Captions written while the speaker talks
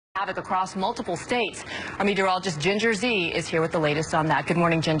havoc across multiple states. Our meteorologist Ginger Zee is here with the latest on that. Good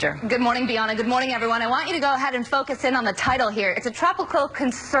morning, Ginger. Good morning, Bianna. Good morning, everyone. I want you to go ahead and focus in on the title here. It's a tropical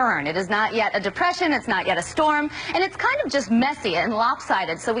concern. It is not yet a depression. It's not yet a storm. And it's kind of just messy and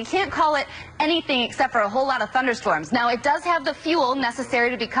lopsided. So we can't call it anything except for a whole lot of thunderstorms. Now, it does have the fuel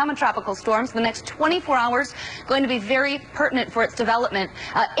necessary to become a tropical storm. So the next 24 hours going to be very pertinent for its development.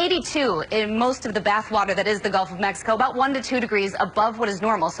 82 in most of the bathwater that is the Gulf of Mexico, about 1 to 2 degrees above what is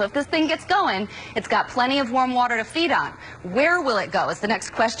normal. So if this thing gets going, it's got plenty of warm water to feed on. Where will it go is the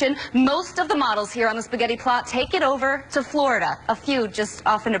next question. Most of the models here on the spaghetti plot take it over to Florida, a few just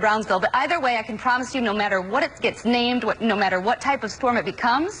off into Brownsville. But either way, I can promise you, no matter what it gets named, no matter what type of storm it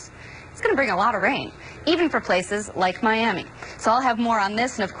becomes, it's going to bring a lot of rain, even for places like Miami. So I'll have more on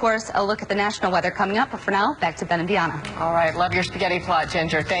this, and of course, a look at the national weather coming up. But for now, back to Ben and Bianna. All right, love your spaghetti plot,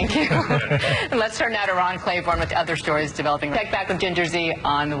 Ginger. Thank you. And let's turn now to Ron Claiborne with the other stories developing. Check back with Ginger Zee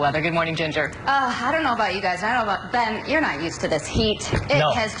on the weather. Good morning, Ginger. I don't know about you guys. I don't know about Ben. You're not used to this heat. It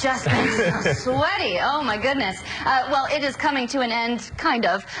has just been so sweaty. Oh, my goodness. Well, it is coming to an end, kind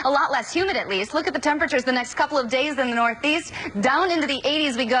of. A lot less humid, at least. Look at the temperatures the next couple of days in the Northeast. Down into the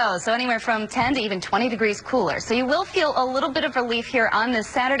 80s we go. So anywhere from 10 to even 20 degrees cooler. So you will feel a little bit of relief here on this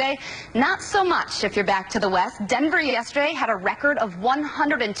Saturday. Not so much if you're back to the west. Denver yesterday had a record of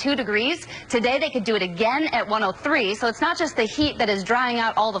 102 degrees. Today they could do it again at 103. So it's not just the heat that is drying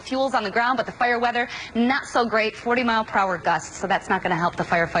out all the fuels on the ground, but the fire weather, not so great. 40-mile-per-hour gusts. So that's not going to help the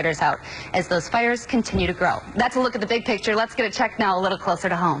firefighters out as those fires continue to grow. That's a look at the big picture. Let's get a check now a little closer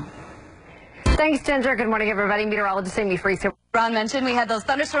to home. Thanks, Ginger. Good morning, everybody. Meteorologist Amy Freeze here. Ron mentioned we had those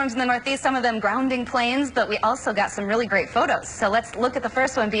thunderstorms in the Northeast, some of them grounding planes, but we also got some really great photos. So let's look at the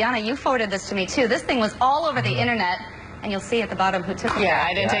first one. Bianna, you forwarded this to me, too. This thing was all over the internet. And you'll see at the bottom who took it. Yeah,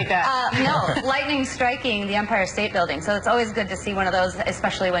 I didn't take that. No, lightning striking the Empire State Building. So it's always good to see one of those,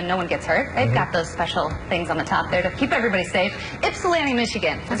 especially when no one gets hurt. They've got those special things on the top there to keep everybody safe. Ypsilanti,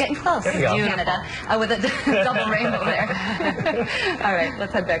 Michigan. We're getting close to Canada with a double rainbow there. All right,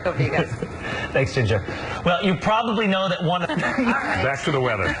 let's head back over to you guys. Thanks, Ginger. Well, you probably know that one of... Back to the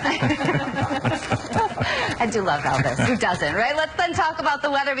weather. I do love Elvis. Who doesn't, right? Let's then talk about the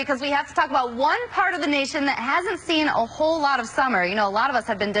weather, because we have to talk about one part of the nation that hasn't seen a whole lot of summer. You know, a lot of us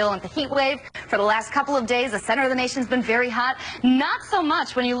have been dealing with the heat wave for the last couple of days. The center of the nation's been very hot. Not so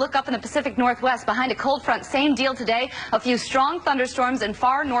much when you look up in the Pacific Northwest behind a cold front. Same deal today. A few strong thunderstorms in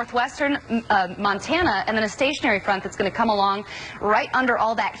far northwestern Montana, and then a stationary front that's going to come along right under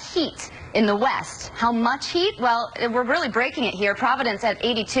all that heat in the west. How much heat? Well, we're really breaking it here. Providence at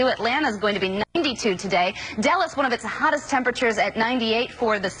 82. Atlanta's going to be 92 today. Dallas, one of its hottest temperatures at 98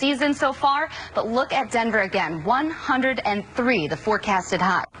 for the season so far. But look at Denver again. 103, the forecasted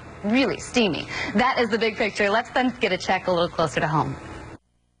high. Really steamy. That is the big picture. Let's then get a check a little closer to home.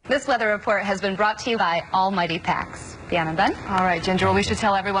 This weather report has been brought to you by Almighty Packs. Bianna and Ben. All right, Ginger, well, we should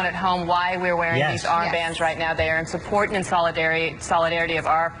tell everyone at home why we're wearing these armbands right now. They are in support and in solidarity of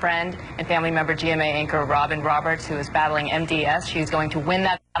our friend and family member, GMA anchor Robin Roberts, who is battling MDS. She's going to win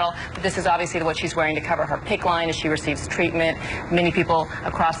that battle. But this is obviously what she's wearing to cover her PICC line as she receives treatment. Many people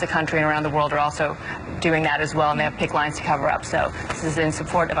across the country and around the world are also doing that as well, and they have PICC lines to cover up. So this is in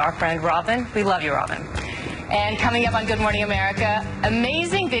support of our friend Robin. We love you, Robin. And coming up on Good Morning America,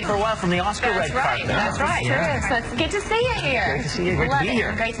 amazing video. For a while from the Oscar red carpet. That's right. Yeah. So it's good to see you here. Great to see you. Great to be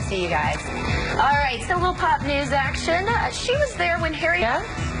here. Great to see you guys. All right, so a little pop news action. She was there when Harry... Yeah.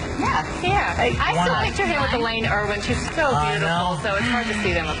 I still picture him with Elaine Irwin. She's so beautiful, so it's hard to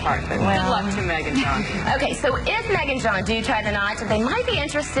see them apart. But good luck to Meg and John. Okay, so if Meg and John do try the knot, they might be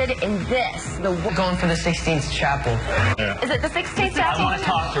interested in this. We're going for the 16th chapel. Is it the 16th chapel? I want to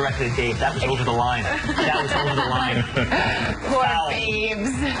talk directly to Dave. That was over the line. That was over the line. Poor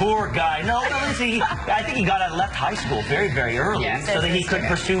babes. Poor guy. No, see, I think he got out, left high school very, very early, so that he could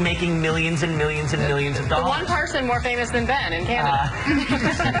pursue making millions and millions and millions of dollars. The one person more famous than Ben in Canada.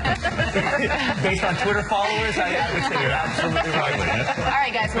 Based on Twitter followers, I would say you're absolutely right. All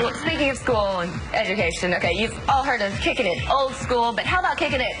right, guys, well, speaking of school and education, okay, you've all heard of kicking it old school, but how about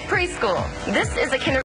kicking it preschool? This is a kindergarten